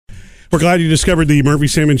We're glad you discovered the Murphy,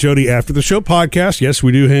 Sam, and Jody After the Show podcast. Yes,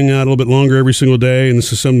 we do hang out a little bit longer every single day, and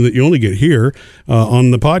this is something that you only get here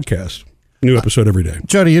on the podcast. New episode every day.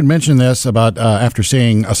 Jody, you'd mentioned this about after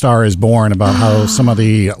seeing A Star is Born, about how some of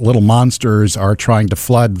the little monsters are trying to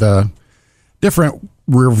flood the different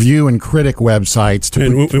review and critic websites.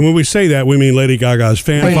 And when we say that, we mean Lady Gaga's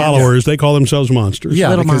fan followers. They call themselves monsters. Yeah,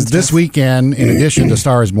 Little because monsters. this weekend, in addition to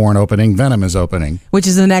Star is Born opening, Venom is opening. Which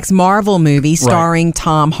is the next Marvel movie starring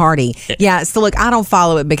Tom Hardy. Yeah, so look, I don't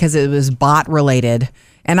follow it because it was bot related.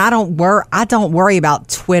 And I don't worry about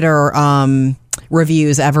Twitter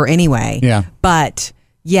reviews ever anyway. Yeah. But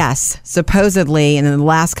yes, supposedly, and in the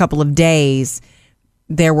last couple of days,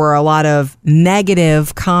 there were a lot of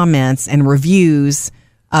negative comments and reviews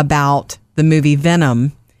about the movie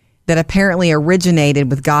Venom that apparently originated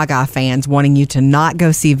with Gaga fans wanting you to not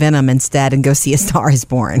go see Venom instead and go see A Star is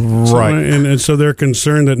Born. Right. And so they're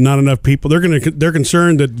concerned that not enough people, they're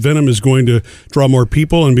concerned that Venom is going to draw more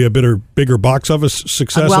people and be a bigger box office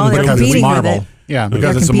success. Well, they're Because it's competing with Marvel. it. Yeah, They're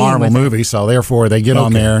because it's a competing Marvel with it. movie, so therefore they get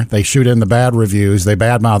on there, they shoot in the bad reviews, they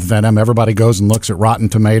badmouth Venom, everybody goes and looks at Rotten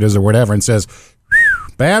Tomatoes or whatever and says,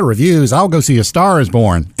 bad reviews, I'll go see A Star is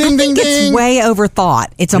Born. Ding, ding, ding. It's way overthought.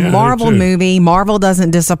 It's a Yeah, I do Marvel too. movie. Marvel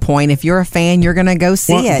doesn't disappoint. If you're a fan, you're going to go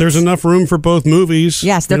see it. There's enough room for both movies.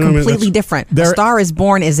 Yes, they're You know what I mean? completely different. A Star is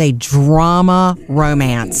Born is a drama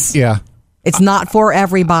romance. Yeah. It's not for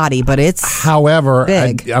everybody, but it's However, I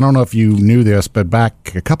big. don't know if you knew this, but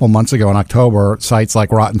back a couple months ago in October, sites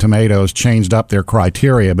like Rotten Tomatoes changed up their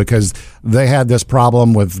criteria because they had this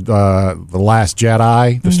problem with The Last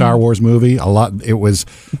Jedi, the Star Wars movie. It was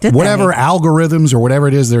Did whatever they? algorithms or whatever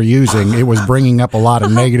it is they're using, it was bringing up a lot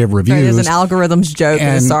of negative reviews. There's an algorithms joke in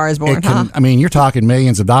A Star is Born. it can, I mean, you're talking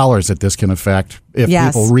millions of dollars that this can affect. If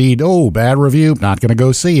Yes. people read, bad review, not going to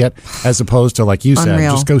go see it, as opposed to, like you said,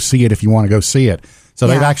 Unreal. just go see it if you want to go see it. So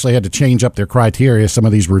they've Yeah. actually had to change up their criteria, some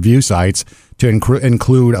of these review sites, to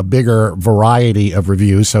include a bigger variety of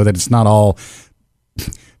reviews so that it's not all,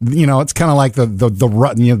 it's kind of like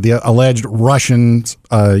the alleged Russians,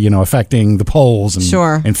 affecting the polls and,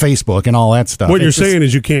 Sure. and Facebook and all that stuff. What you're It's just- saying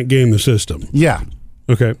is you can't game the system. Yeah.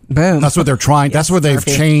 Okay. Boom. That's what they're trying. That's what they've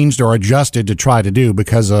Murphy. changed or adjusted to try to do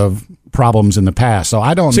because of problems in the past. So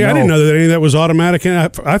I don't See, know. I didn't know that any of that was automatic.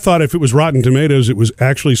 And I thought if it was Rotten Tomatoes, it was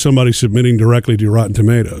actually somebody submitting directly to Rotten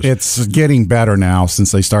Tomatoes. It's getting better now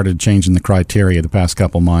since they started changing the criteria the past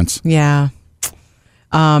couple months. Yeah.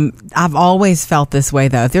 I've always felt this way,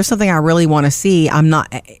 though. If there's something I really want to see, I'm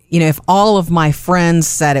not, if all of my friends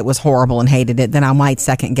said it was horrible and hated it, then I might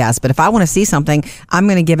second guess. But if I want to see something, I'm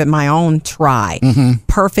going to give it my own try.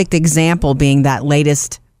 Perfect example being that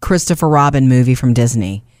latest Christopher Robin movie from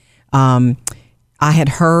Disney. I had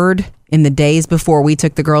heard in the days before we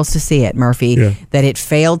took the girls to see it, Murphy, that it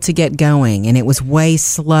failed to get going and it was way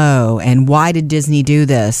slow. And why did Disney do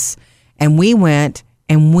this? And we went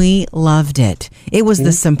and we loved it. It was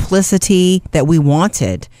the simplicity that we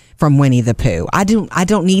wanted from Winnie the Pooh. I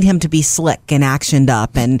don't need him to be slick and actioned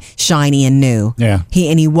up and shiny and new. Yeah.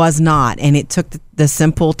 He was not. And it took the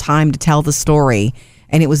simple time to tell the story.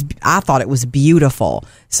 And I thought it was beautiful.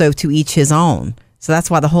 So to each his own. So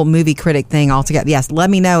that's why the whole movie critic thing altogether. Yes, let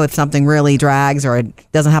me know if something really drags or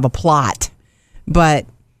it doesn't have a plot. But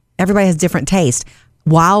everybody has different taste.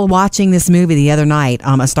 While watching this movie the other night,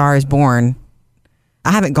 A Star is Born,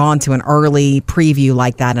 I haven't gone to an early preview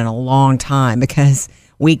like that in a long time because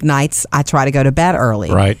weeknights I try to go to bed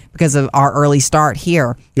early, Right. Because of our early start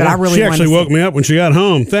here. But Yeah, I really she wanted actually to woke me up when she got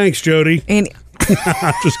home. Thanks, Jody. And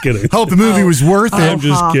I'm just kidding. Hope the movie was worth it. I'm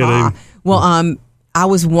just kidding. well, I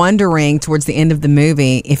was wondering towards the end of the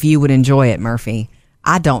movie if you would enjoy it, Murphy.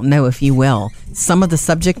 I don't know if you will. Some of the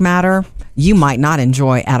subject matter you might not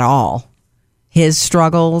enjoy at all. His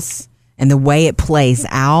struggles and the way it plays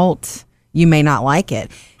out. You may not like it.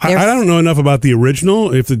 I don't know enough about the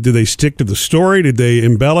original. Did they stick to the story? Did they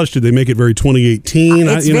embellish? Did they make it very 2018?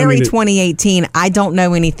 It's very 2018. I don't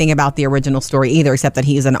know anything about the original story either, except that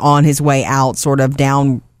he's an on his way out, sort of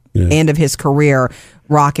down end of his career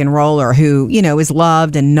rock and roller who, is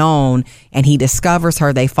loved and known, and he discovers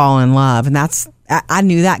her. They fall in love, and I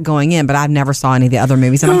knew that going in, but I never saw any of the other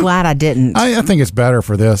movies, and I'm glad I didn't. I think it's better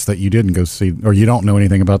for this that you didn't go see, or you don't know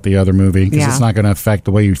anything about the other movie because it's not going to affect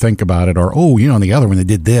the way you think about it. Or in the other one they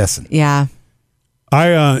did this. Yeah.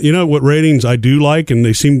 What ratings I do like, and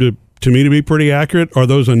they seem to me to be pretty accurate, are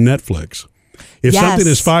those on Netflix. If something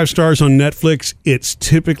is 5 stars on Netflix, it's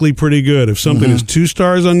typically pretty good. If something is 2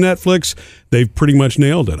 stars on Netflix, they've pretty much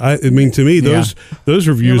nailed it. I mean, to me, those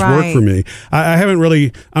reviews work for me. I haven't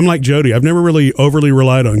really. I'm like Jody. I've never really overly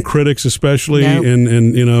relied on critics, especially,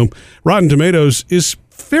 and Rotten Tomatoes is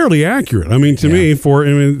fairly accurate. I mean, to me,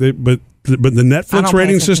 but the Netflix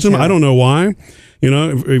rating system, I don't know why. You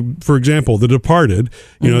know, for example, The Departed,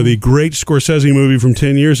 you know, the great Scorsese movie from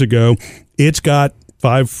 10 years ago, it's got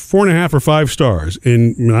 4.5 or 5 stars,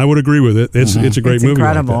 and I would agree with it. It's a great movie.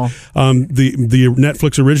 Incredible. Like that. The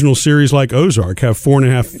Netflix original series like Ozark have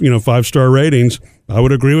 4.5, 5-star ratings. I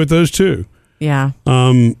would agree with those too. Yeah.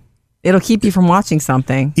 It'll keep you from watching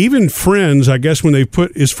something. Even Friends, I guess when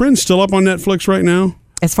is Friends still up on Netflix right now?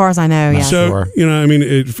 As far as I know, yeah. So, sure. I mean,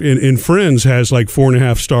 in Friends has like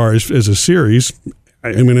 4.5 stars as a series.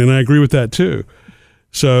 I mean, and I agree with that too.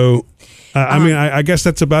 So, I mean, I guess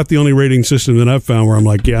that's about the only rating system that I've found where I'm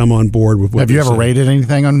like, yeah, I'm on board with what Have you ever rated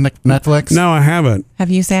anything on Netflix? No, I haven't. Have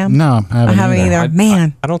you, Sam? No, I haven't either.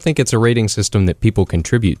 Man. I don't think it's a rating system that people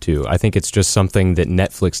contribute to. I think it's just something that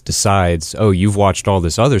Netflix decides, oh, you've watched all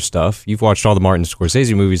this other stuff. You've watched all the Martin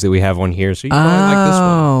Scorsese movies that we have on here, so you probably like this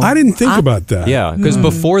one. I didn't think about that. Yeah, because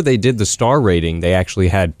before they did the star rating, they actually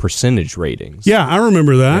had percentage ratings. Yeah, I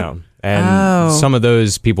remember that. Yeah. And some of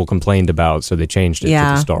those people complained about, so they changed it to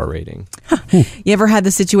the star rating. You ever had the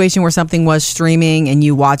situation where something was streaming and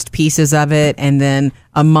you watched pieces of it and then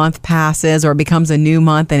a month passes or it becomes a new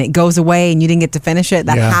month and it goes away and you didn't get to finish it?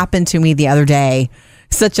 That happened to me the other day.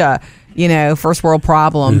 Such a, first world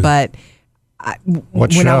problem, but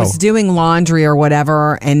when I was doing laundry or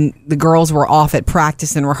whatever and the girls were off at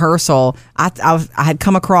practice and rehearsal, I had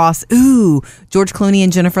come across, George Clooney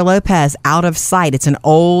and Jennifer Lopez, Out of Sight. It's an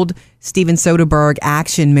old Steven Soderbergh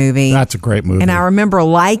action movie. That's a great movie. And I remember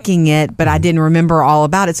liking it, but I didn't remember all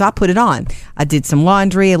about it. So I put it on. I did some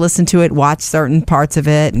laundry, I listened to it, watched certain parts of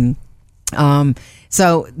it. And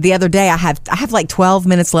so the other day I have like 12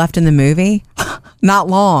 minutes left in the movie. Not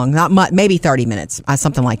long, not much, maybe 30 minutes,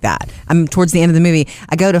 something like that. I'm towards the end of the movie.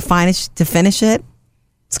 I go to finish it.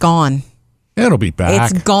 It's gone. It'll be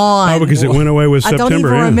back. It's gone. Oh, because it went away with September. I don't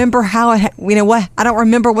even remember how it, I don't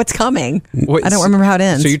remember what's coming. I don't remember how it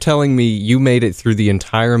ends. So you're telling me you made it through the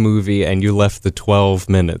entire movie and you left the 12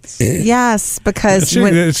 minutes? Yes, because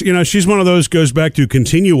she's one of those goes back to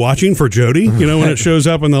continue watching for Jody, when it shows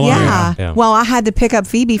up in the line. Yeah. Well, I had to pick up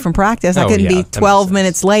Phoebe from practice. I couldn't be 12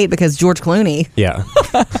 minutes late because George Clooney. Yeah.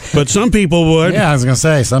 But some people would. Yeah, I was going to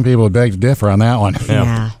say, some people would beg to differ on that one.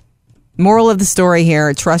 Yeah. Moral of the story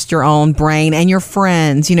here, trust your own brain and your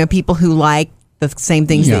friends, people who like the same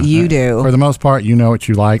things that you do. For the most part, you know what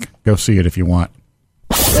you like. Go see it if you want.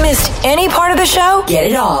 Missed any part of the show?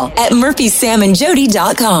 Get it all at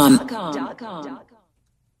murphysamandjody.com.